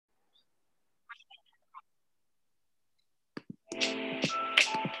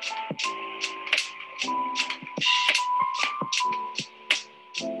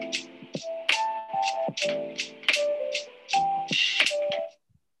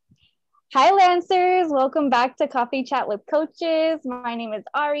Hi, Lancers. Welcome back to Coffee Chat with Coaches. My name is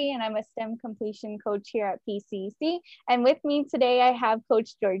Ari, and I'm a STEM completion coach here at PCC. And with me today, I have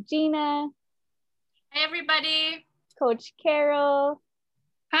Coach Georgina. Hey, everybody. Coach Carol.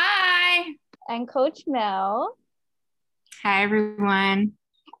 Hi. And Coach Mel. Hi, everyone.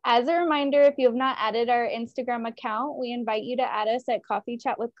 As a reminder, if you have not added our Instagram account, we invite you to add us at Coffee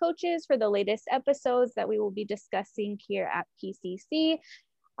Chat with Coaches for the latest episodes that we will be discussing here at PCC.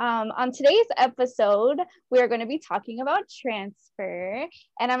 On today's episode, we are going to be talking about transfer,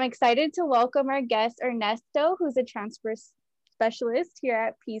 and I'm excited to welcome our guest, Ernesto, who's a transfer specialist here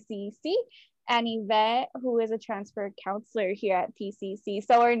at PCC, and Yvette, who is a transfer counselor here at PCC.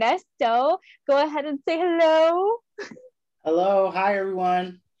 So Ernesto, go ahead and say hello. Hello, hi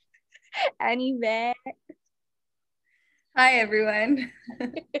everyone. And Yvette. Hi, everyone.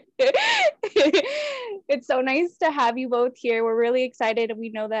 It's so nice to have you both here. We're really excited. We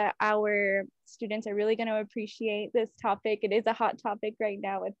know that our students are really going to appreciate this topic. It is a hot topic right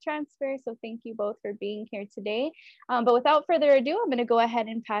now with transfer. So thank you both for being here today. But without further ado, I'm going to go ahead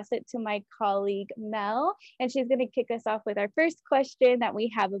and pass it to my colleague, Mel, and she's going to kick us off with our first question that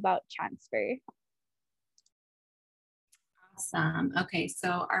we have about transfer. Awesome. Okay, so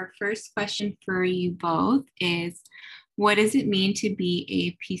our first question for you both is, what does it mean to be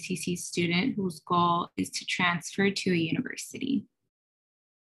a PCC student whose goal is to transfer to a university?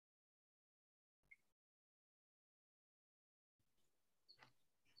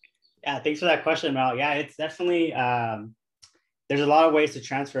 Yeah, thanks for that question, Mel. Yeah, it's definitely, there's a lot of ways to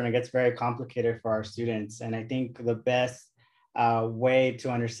transfer and it gets very complicated for our students. And I think the best way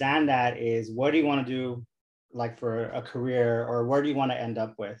to understand that is, what do you want to do like for a career, or where do you want to end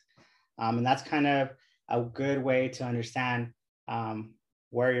up with? And that's kind of a good way to understand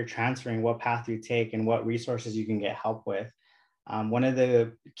where you're transferring, what path you take, and what resources you can get help with. One of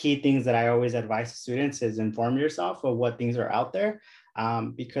the key things that I always advise students is inform yourself of what things are out there,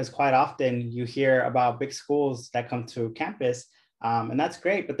 because quite often you hear about big schools that come to campus, and that's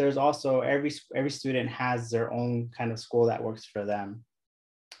great, but there's also every student has their own kind of school that works for them.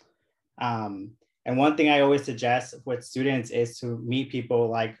 And one thing I always suggest with students is to meet people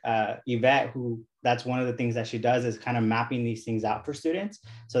like Yvette, who that's one of the things that she does, is kind of mapping these things out for students.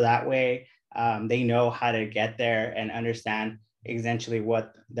 So that way they know how to get there and understand essentially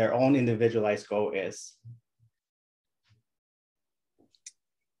what their own individualized goal is.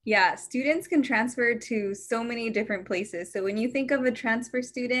 Yeah, students can transfer to so many different places. So when you think of a transfer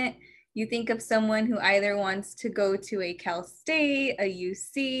student, you think of someone who either wants to go to a Cal State, a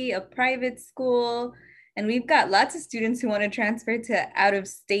UC, a private school, and we've got lots of students who want to transfer to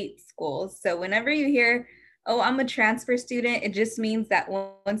out-of-state schools. So whenever you hear, oh, I'm a transfer student, it just means that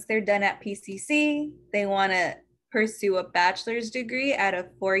once they're done at PCC, they want to pursue a bachelor's degree at a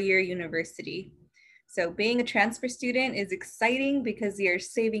four-year university. So being a transfer student is exciting because you're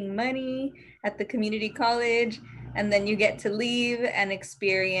saving money at the community college, and then you get to leave and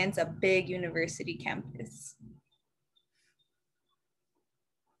experience a big university campus.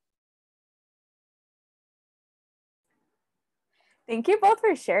 Thank you both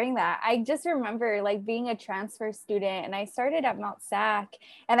for sharing that. I just remember like being a transfer student, and I started at Mount SAC,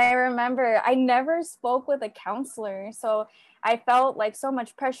 and I remember I never spoke with a counselor. So I felt like so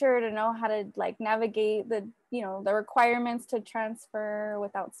much pressure to know how to like navigate the requirements to transfer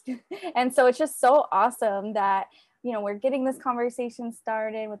without and so it's just so awesome that we're getting this conversation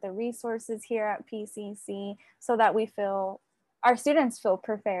started with the resources here at PCC, so that our students feel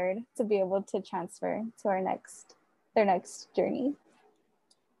prepared to be able to transfer to their next journey.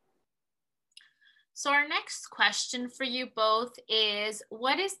 So our next question for you both is,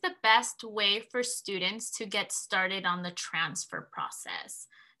 what is the best way for students to get started on the transfer process?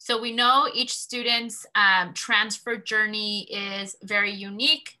 So we know each student's transfer journey is very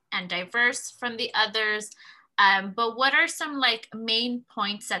unique and diverse from the others, but what are some like main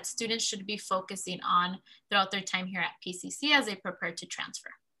points that students should be focusing on throughout their time here at PCC as they prepare to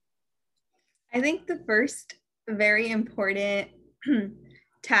transfer? I think the first very important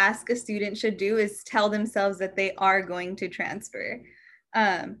task a student should do is tell themselves that they are going to transfer,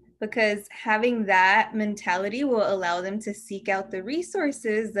 because having that mentality will allow them to seek out the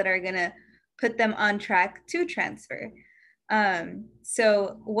resources that are going to put them on track to transfer.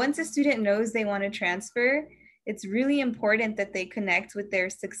 So once a student knows they want to transfer, it's really important that they connect with their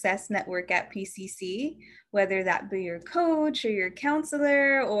success network at PCC, whether that be your coach or your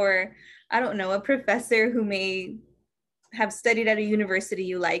counselor, or I don't know, a professor who may have studied at a university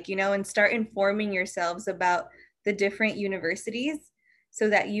you like, and start informing yourselves about the different universities so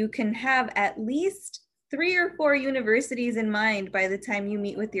that you can have at least 3 or 4 universities in mind by the time you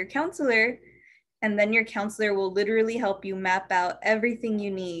meet with your counselor. And then your counselor will literally help you map out everything you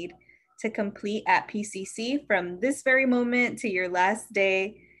need to complete at PCC from this very moment to your last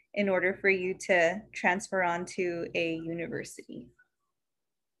day in order for you to transfer on to a university.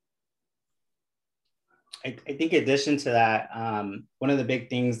 I think in addition to that, one of the big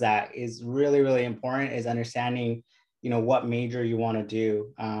things that is really, really important is understanding, what major you want to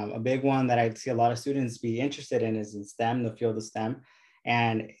do. A big one that I see a lot of students be interested in is in STEM, the field of STEM.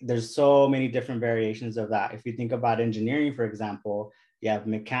 And there's so many different variations of that. If you think about engineering, for example, you have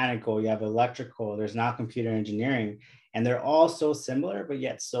mechanical, you have electrical, there's now computer engineering, and they're all so similar, but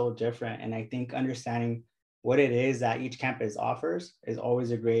yet so different. And I think understanding what it is that each campus offers is always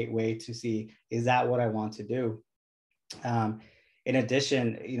a great way to see, is that what I want to do? In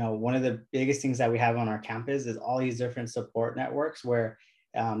addition, one of the biggest things that we have on our campus is all these different support networks where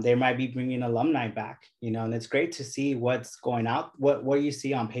they might be bringing alumni back, and it's great to see what's going out, what you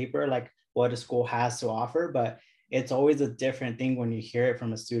see on paper, like what a school has to offer, but it's always a different thing when you hear it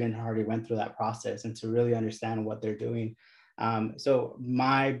from a student who already went through that process and to really understand what they're doing. So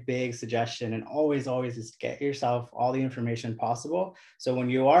my big suggestion, and always, is get yourself all the information possible. So when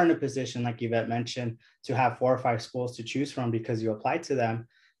you are in a position, like Yvette mentioned, to have 4 or 5 schools to choose from because you applied to them,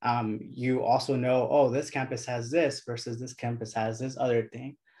 you also know, oh, this campus has this versus this campus has this other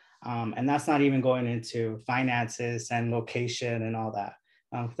thing. And that's not even going into finances and location and all that.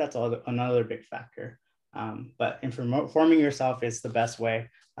 That's another big factor. But informing yourself is the best way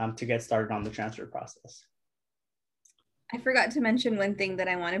to get started on the transfer process. I forgot to mention one thing that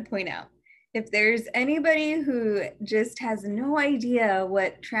I want to point out. If there's anybody who just has no idea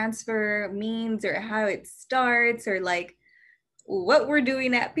what transfer means or how it starts or like what we're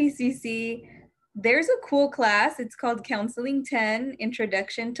doing at PCC, there's a cool class. It's called Counseling 10,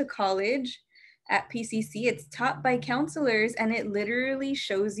 Introduction to College at PCC. It's taught by counselors, and it literally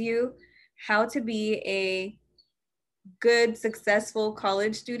shows you how to be a good, successful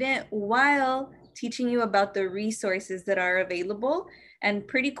college student while teaching you about the resources that are available. And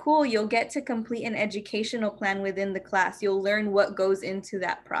pretty cool, you'll get to complete an educational plan within the class. You'll learn what goes into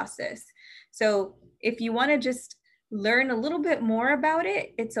that process. So if you want to just learn a little bit more about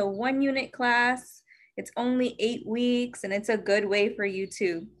it, it's a 1-unit class. It's only 8 weeks, and it's a good way for you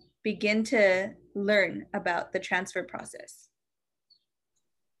to begin to learn about the transfer process.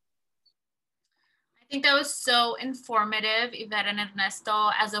 I think that was so informative, Yvette and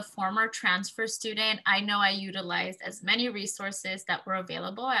Ernesto. As a former transfer student, I know I utilized as many resources that were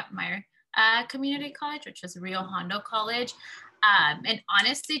available at my community college, which was Rio Hondo College. And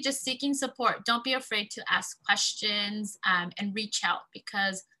honestly, just seeking support. Don't be afraid to ask questions and reach out,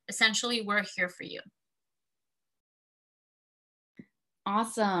 because essentially we're here for you.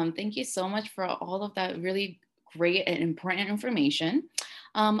 Awesome. Thank you so much for all of that really great and important information.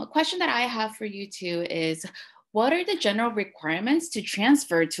 A question that I have for you two is, what are the general requirements to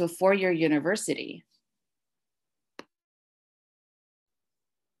transfer to a 4-year university?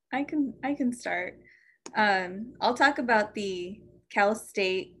 I can start. I'll talk about the Cal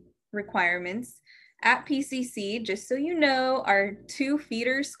State requirements. At PCC, just so you know, our 2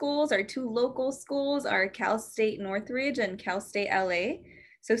 feeder schools, our 2 local schools are Cal State Northridge and Cal State LA.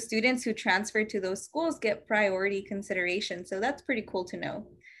 So students who transfer to those schools get priority consideration. So that's pretty cool to know.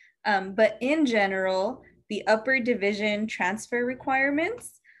 But in general, the upper division transfer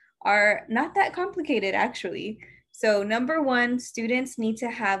requirements are not that complicated, actually. So number 1, students need to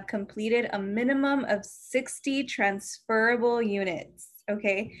have completed a minimum of 60 transferable units.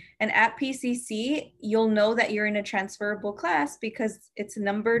 Okay, and at PCC, you'll know that you're in a transferable class because it's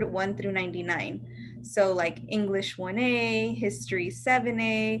numbered 1 through 99. So like English 1A, History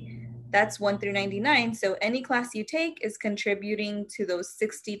 7A, that's 1 through 99. So any class you take is contributing to those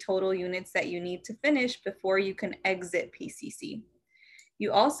 60 total units that you need to finish before you can exit PCC.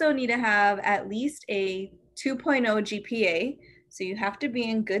 You also need to have at least a 2.0 GPA. So you have to be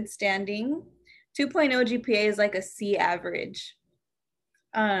in good standing. 2.0 GPA is like a C average.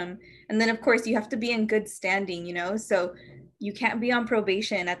 And then of course you have to be in good standing, so you can't be on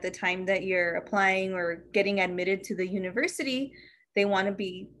probation at the time that you're applying or getting admitted to the university. You want to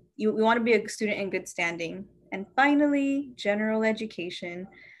be a student in good standing. And finally, general education.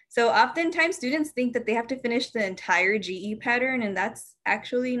 So oftentimes students think that they have to finish the entire GE pattern, and that's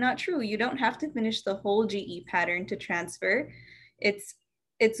actually not true. You don't have to finish the whole GE pattern to transfer. It's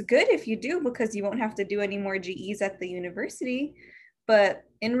good if you do, because you won't have to do any more GEs at the university. But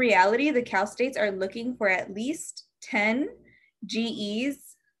in reality, the Cal States are looking for at least 10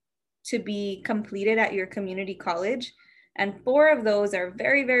 GEs to be completed at your community college. And 4 of those are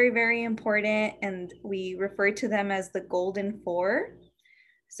very, very, very important. And we refer to them as the golden 4.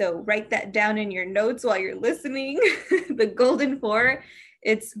 So write that down in your notes while you're listening. The golden 4,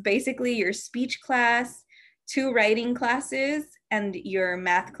 it's basically your speech class, 2 writing classes, and your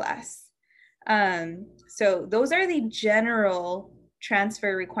math class. So those are the general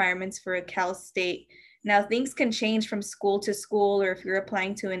transfer requirements for a Cal State. Now things can change from school to school, or if you're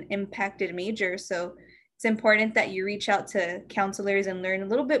applying to an impacted major. So it's important that you reach out to counselors and learn a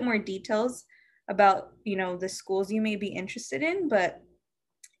little bit more details about, the schools you may be interested in. But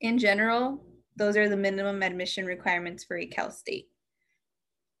in general, those are the minimum admission requirements for a Cal State.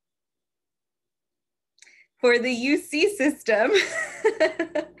 For the UC system,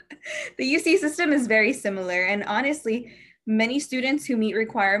 the UC system is very similar. And honestly, many students who meet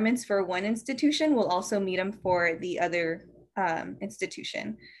requirements for one institution will also meet them for the other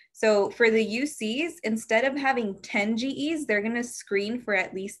institution. So for the UCs, instead of having 10 GEs, they're going to screen for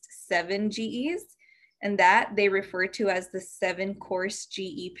at least 7 GEs. And that they refer to as the 7-course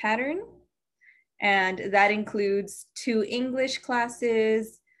GE pattern. And that includes 2 English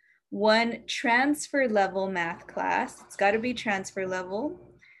classes, 1 transfer level math class. It's got to be transfer level.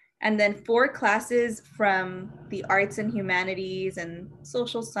 And then 4 classes from the arts and humanities and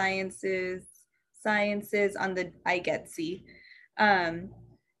social sciences on the IGETC.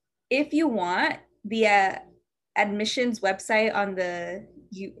 If you want, the admissions website on the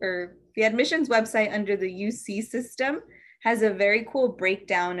admissions website under the UC system has a very cool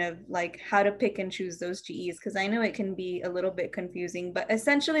breakdown of like how to pick and choose those GEs, because I know it can be a little bit confusing, but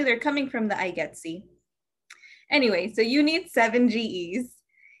essentially they're coming from the IGETC. Anyway, so you need 7 GEs.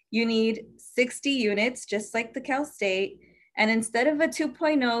 You need 60 units, just like the Cal State. And instead of a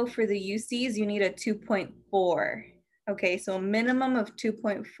 2.0 for the UCs, you need a 2.4. Okay, so a minimum of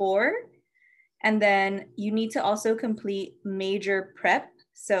 2.4. And then you need to also complete major prep.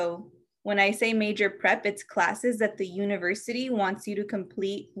 So when I say major prep, it's classes that the university wants you to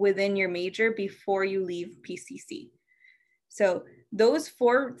complete within your major before you leave PCC. So those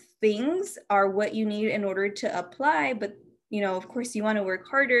 4 things are what you need in order to apply. But, of course, you want to work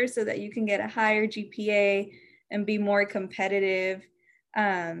harder so that you can get a higher GPA and be more competitive,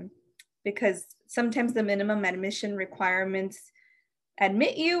 because sometimes the minimum admission requirements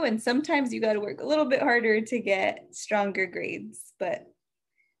admit you, and sometimes you got to work a little bit harder to get stronger grades. But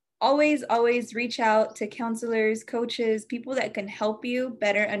always reach out to counselors, coaches, people that can help you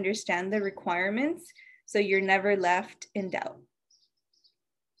better understand the requirements so you're never left in doubt.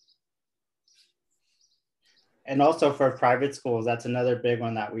 And also for private schools, that's another big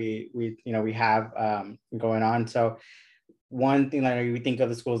one that we have going on. So one thing that we think of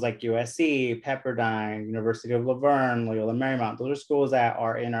the schools like USC, Pepperdine, University of Laverne, Loyola Marymount, those are schools that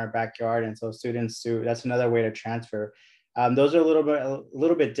are in our backyard. And so students that's another way to transfer. Those are a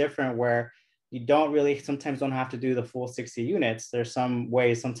little bit different, where you sometimes don't have to do the full 60 units. There's some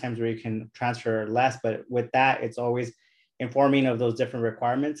ways sometimes where you can transfer less, but with that, it's always informing of those different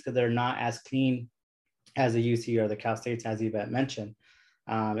requirements, because they're not as clean as the UC or the Cal States, as Yvette mentioned.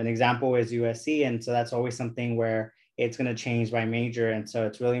 An example is USC. And so that's always something where it's going to change by major. And so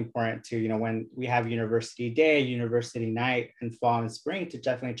it's really important to, when we have university day, university night in fall and spring, to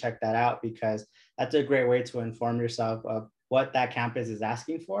definitely check that out, because that's a great way to inform yourself of what that campus is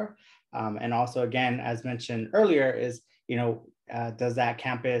asking for. And also, again, as mentioned earlier, is, does that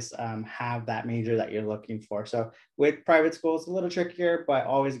campus have that major that you're looking for? So with private schools, a little trickier, but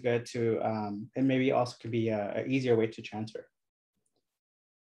always good to, and maybe also could be an easier way to transfer.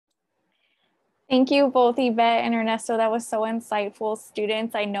 Thank you both, Yvette and Ernesto. That was so insightful.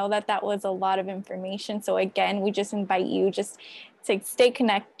 Students, I know that was a lot of information. So again, we just invite you just to stay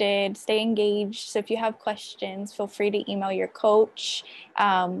connected, stay engaged. So if you have questions, feel free to email your coach,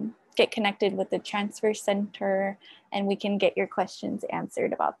 get connected with the Transfer Center, and we can get your questions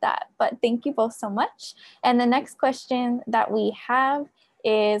answered about that. But thank you both so much. And the next question that we have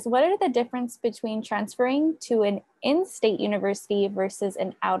is, what are the difference between transferring to an in-state university versus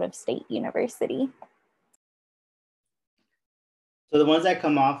an out-of-state university? So the ones that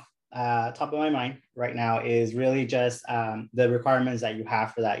come off top of my mind right now is really just the requirements that you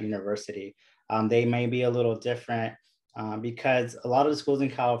have for that university. They may be a little different because a lot of the schools in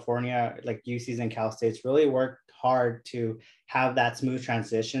California, like UCs and Cal States, really work hard to have that smooth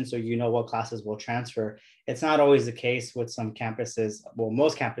transition, so what classes will transfer. It's not always the case with some campuses, well,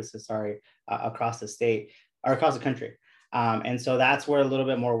 most campuses, across the state or across the country. And so that's where a little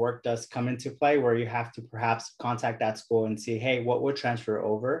bit more work does come into play, where you have to perhaps contact that school and see, hey, what would transfer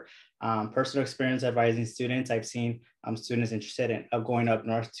over? Personal experience advising students, I've seen students interested in going up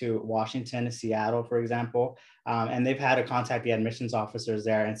north to Washington, Seattle, for example, and they've had to contact the admissions officers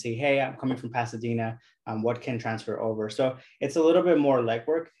there and say, hey, I'm coming from Pasadena, what can transfer over? So it's a little bit more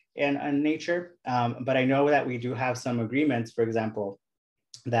legwork in nature, but I know that we do have some agreements, for example,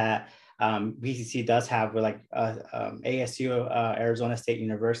 that BCC does have with like ASU, Arizona State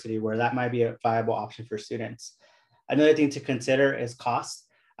University, where that might be a viable option for students. Another thing to consider is cost.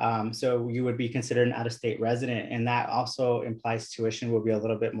 So you would be considered an out-of-state resident, and that also implies tuition will be a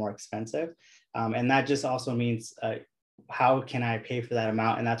little bit more expensive. And that just also means how can I pay for that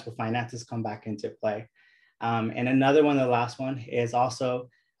amount? And that's where finances come back into play. And another one, the last one, is also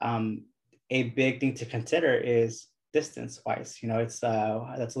a big thing to consider is distance wise. You know, it's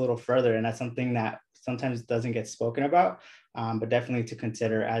that's a little further, and that's something that sometimes doesn't get spoken about, but definitely to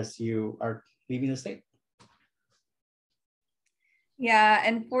consider as you are leaving the state. Yeah,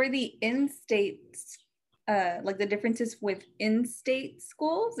 and for the in-state, like the differences with in-state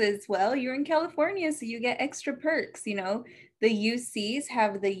schools as well, you're in California, so you get extra perks. You know, the UCs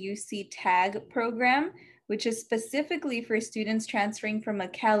have the UC TAG program, which is specifically for students transferring from a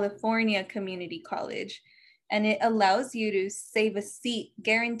California community college. And it allows you to save a seat,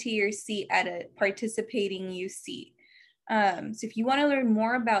 guarantee your seat at a participating UC. So if you want to learn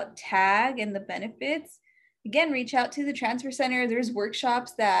more about TAG and the benefits, again, reach out to the Transfer Center. There's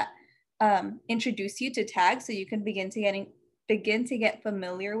workshops that introduce you to TAG so you can begin to get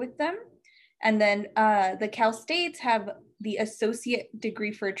familiar with them. And then the Cal States have the Associate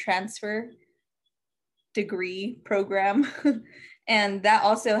Degree for Transfer degree program. And that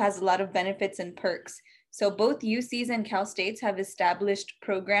also has a lot of benefits and perks. So both UCs and Cal States have established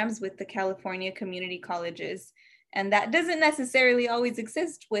programs with the California community colleges. And that doesn't necessarily always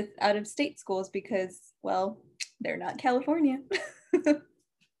exist with out-of-state schools because, well, they're not California.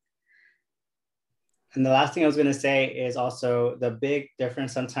 And the last thing I was going to say is also the big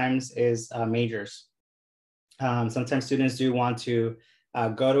difference sometimes is majors. Sometimes students do want to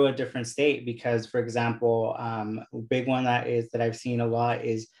go to a different state because, for example, a big one that I've seen a lot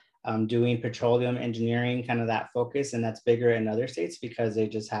is doing petroleum engineering, kind of that focus, and that's bigger in other states because they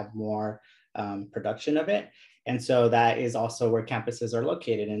just have more production of it. And so that is also where campuses are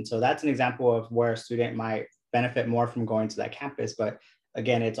located. And so that's an example of where a student might benefit more from going to that campus. But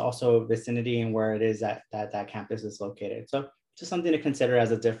again, it's also vicinity and where it is that campus is located. So just something to consider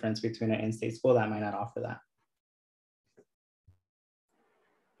as a difference between an in-state school that might not offer that.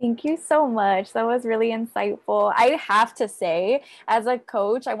 Thank you so much. That was really insightful. I have to say, as a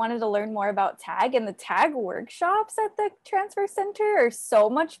coach, I wanted to learn more about TAG, and the TAG workshops at the Transfer Center are so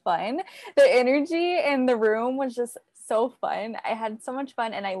much fun. The energy in the room was just so fun. I had so much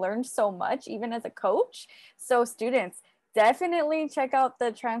fun and I learned so much, even as a coach. So students, definitely check out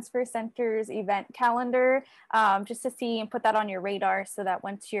the Transfer Center's event calendar just to see and put that on your radar so that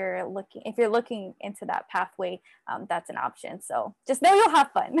once you're looking, if you're looking into that pathway, that's an option. So just know you'll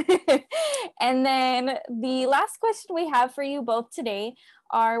have fun. And then the last question we have for you both today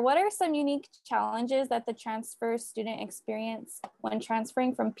are, what are some unique challenges that the transfer student experience when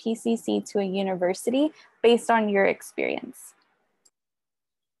transferring from PCC to a university based on your experience?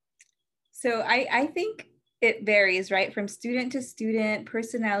 So I think it varies, right? From student to student,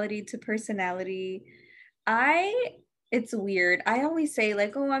 personality to personality. It's weird. I always say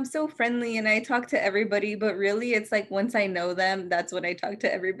like, oh, I'm so friendly and I talk to everybody, but really it's like once I know them, that's when I talk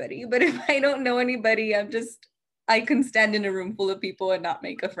to everybody. But if I don't know anybody, I can stand in a room full of people and not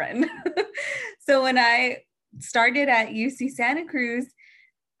make a friend. So when I started at UC Santa Cruz,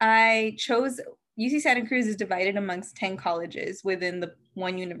 UC Santa Cruz is divided amongst 10 colleges within the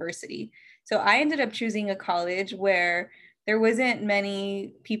one university. So I ended up choosing a college where there wasn't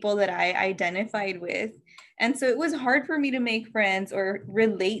many people that I identified with. And so it was hard for me to make friends or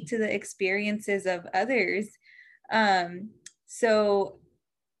relate to the experiences of others. So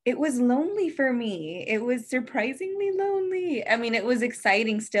it was lonely for me. It was surprisingly lonely. I mean, it was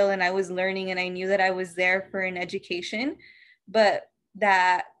exciting still, and I was learning, and I knew that I was there for an education, but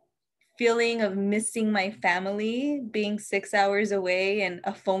that feeling of missing my family, being 6 hours away and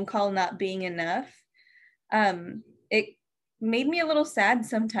a phone call not being enough, it made me a little sad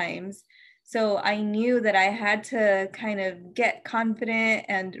sometimes. So I knew that I had to kind of get confident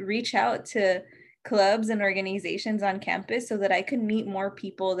and reach out to clubs and organizations on campus so that I could meet more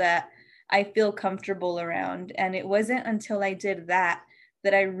people that I feel comfortable around. And it wasn't until I did that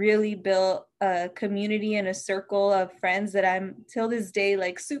I really built a community and a circle of friends that I'm till this day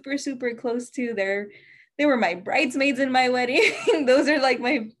like super, super close to. They're they were my bridesmaids in my wedding. Those are like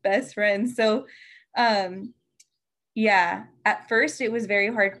my best friends. So yeah, at first it was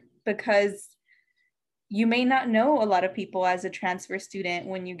very hard because you may not know a lot of people as a transfer student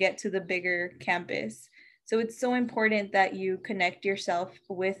when you get to the bigger campus. So it's so important that you connect yourself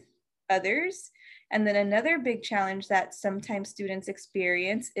with others. And then another big challenge that sometimes students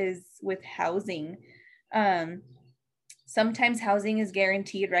experience is with housing. Sometimes housing is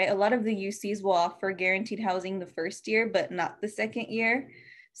guaranteed, right? A lot of the UCs will offer guaranteed housing the first year, but not the second year.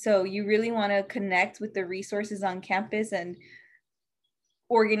 So you really want to connect with the resources on campus and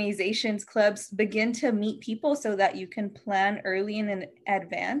organizations, clubs, begin to meet people so that you can plan early and in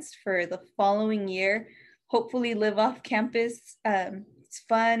advance for the following year. Hopefully live off campus. It's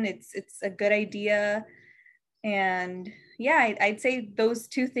fun, it's a good idea. And yeah, I'd say those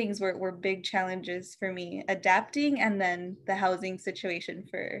two things were big challenges for me, adapting and then the housing situation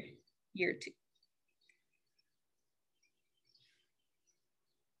for year 2.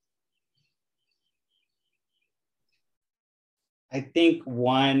 I think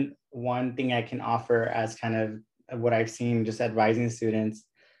one thing I can offer as kind of what I've seen just advising students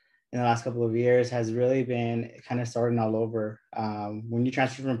in the last couple of years has really been kind of starting all over. When you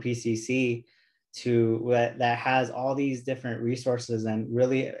transfer from PCC to that has all these different resources and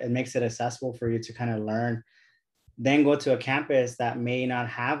really it makes it accessible for you to kind of learn, then go to a campus that may not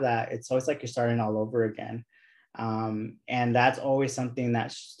have that. It's always like you're starting all over again. And that's always something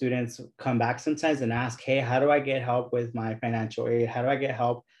that students come back sometimes and ask, hey, how do I get help with my financial aid? How do I get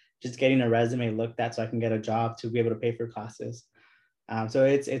help just getting a resume looked at so I can get a job to be able to pay for classes? So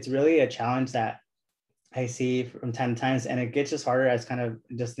it's really a challenge that I see from time to time, and it gets just harder. As kind of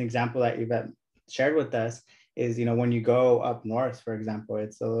just an example that you've shared with us is, when you go up north, for example,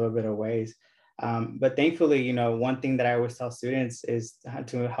 it's a little bit of ways. But thankfully, one thing that I always tell students is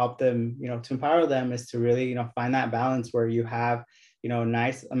to help them, to empower them is to really, find that balance where you have, a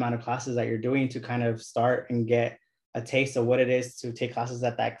nice amount of classes that you're doing to kind of start and get a taste of what it is to take classes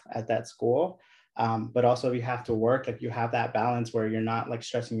at that school. But also if you have to work, like you have that balance where you're not like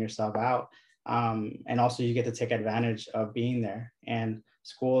stressing yourself out. And also you get to take advantage of being there. And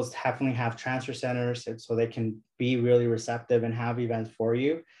schools definitely have transfer centers so they can be really receptive and have events for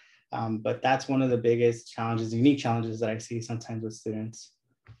you. But that's one of the biggest challenges, unique challenges that I see sometimes with students.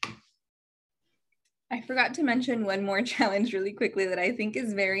 I forgot to mention one more challenge really quickly that I think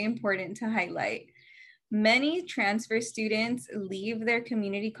is very important to highlight. Many transfer students leave their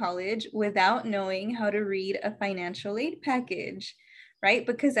community college without knowing how to read a financial aid package, right?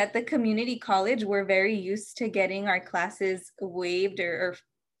 Because at the community college, we're very used to getting our classes waived or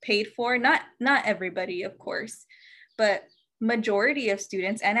paid for. Not everybody, of course, but majority of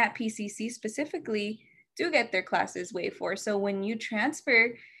students, and at PCC specifically, do get their classes waived for. So when you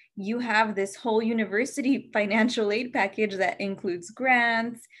transfer, you have this whole university financial aid package that includes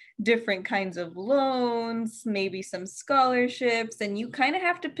grants, different kinds of loans, maybe some scholarships, and you kind of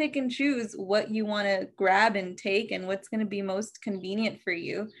have to pick and choose what you want to grab and take and what's going to be most convenient for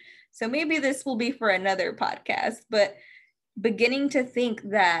you. So maybe this will be for another podcast, but beginning to think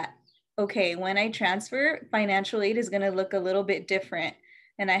that, okay, when I transfer, financial aid is going to look a little bit different,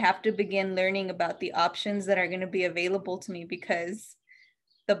 and I have to begin learning about the options that are going to be available to me, because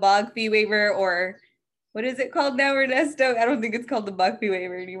the BOG fee waiver, or what is it called now, Ernesto? I don't think it's called the BOG fee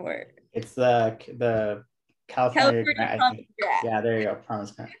waiver anymore. It's the California grant, Promise Grant. Yeah, there you go,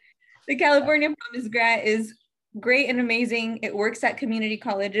 Promise Grant. The California Promise Grant is great and amazing. It works at community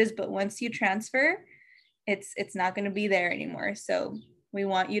colleges, but once you transfer, it's not going to be there anymore. So we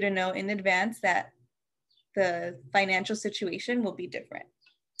want you to know in advance that the financial situation will be different.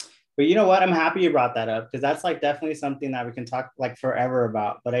 But you know what? I'm happy you brought that up, because that's like definitely something that we can talk like forever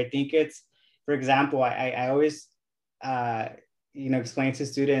about. But I think it's, for example, I always, explain to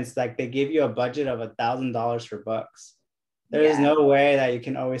students, like they give you a budget of $1,000 for books. There is no way that you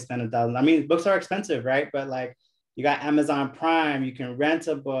can always spend $1,000. I mean, books are expensive, right? But like you got Amazon Prime, you can rent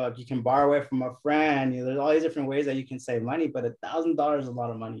a book, you can borrow it from a friend. There's all these different ways that you can save money, but $1,000 is a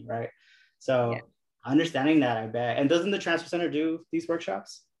lot of money, right? So understanding that, I bet. And doesn't the Transfer Center do these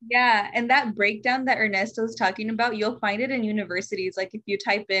workshops? Yeah, and that breakdown that Ernesto is talking about, you'll find it in universities. Like if you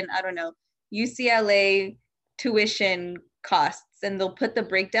type in, I don't know, UCLA tuition costs, and they'll put the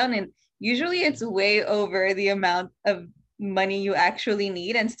breakdown, and usually it's way over the amount of money you actually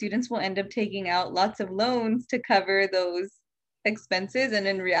need, and students will end up taking out lots of loans to cover those expenses, and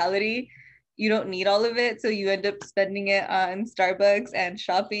in reality, you don't need all of it, so you end up spending it on Starbucks and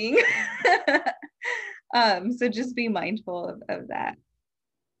shopping. So just be mindful of that.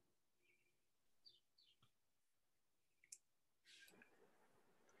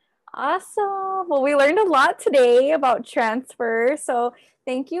 Awesome. Well, we learned a lot today about transfer. So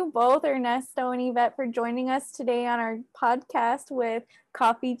thank you both, Ernesto and Yvette, for joining us today on our podcast with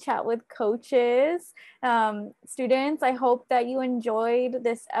Coffee Chat with Coaches. Students, I hope that you enjoyed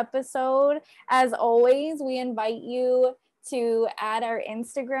this episode. As always, we invite you to add our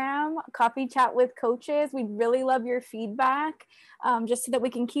Instagram, Coffee Chat with Coaches. We'd really love your feedback, just so that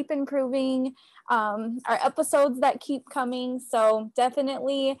we can keep improving our episodes that keep coming. So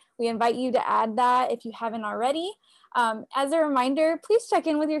definitely we invite you to add that if you haven't already. As a reminder, please check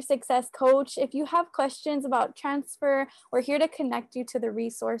in with your success coach. If you have questions about transfer, we're here to connect you to the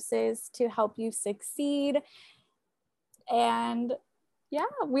resources to help you succeed. And yeah,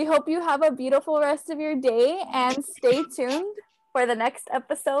 we hope you have a beautiful rest of your day, and stay tuned for the next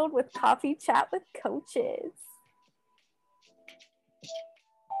episode with Coffee Chat with Coaches.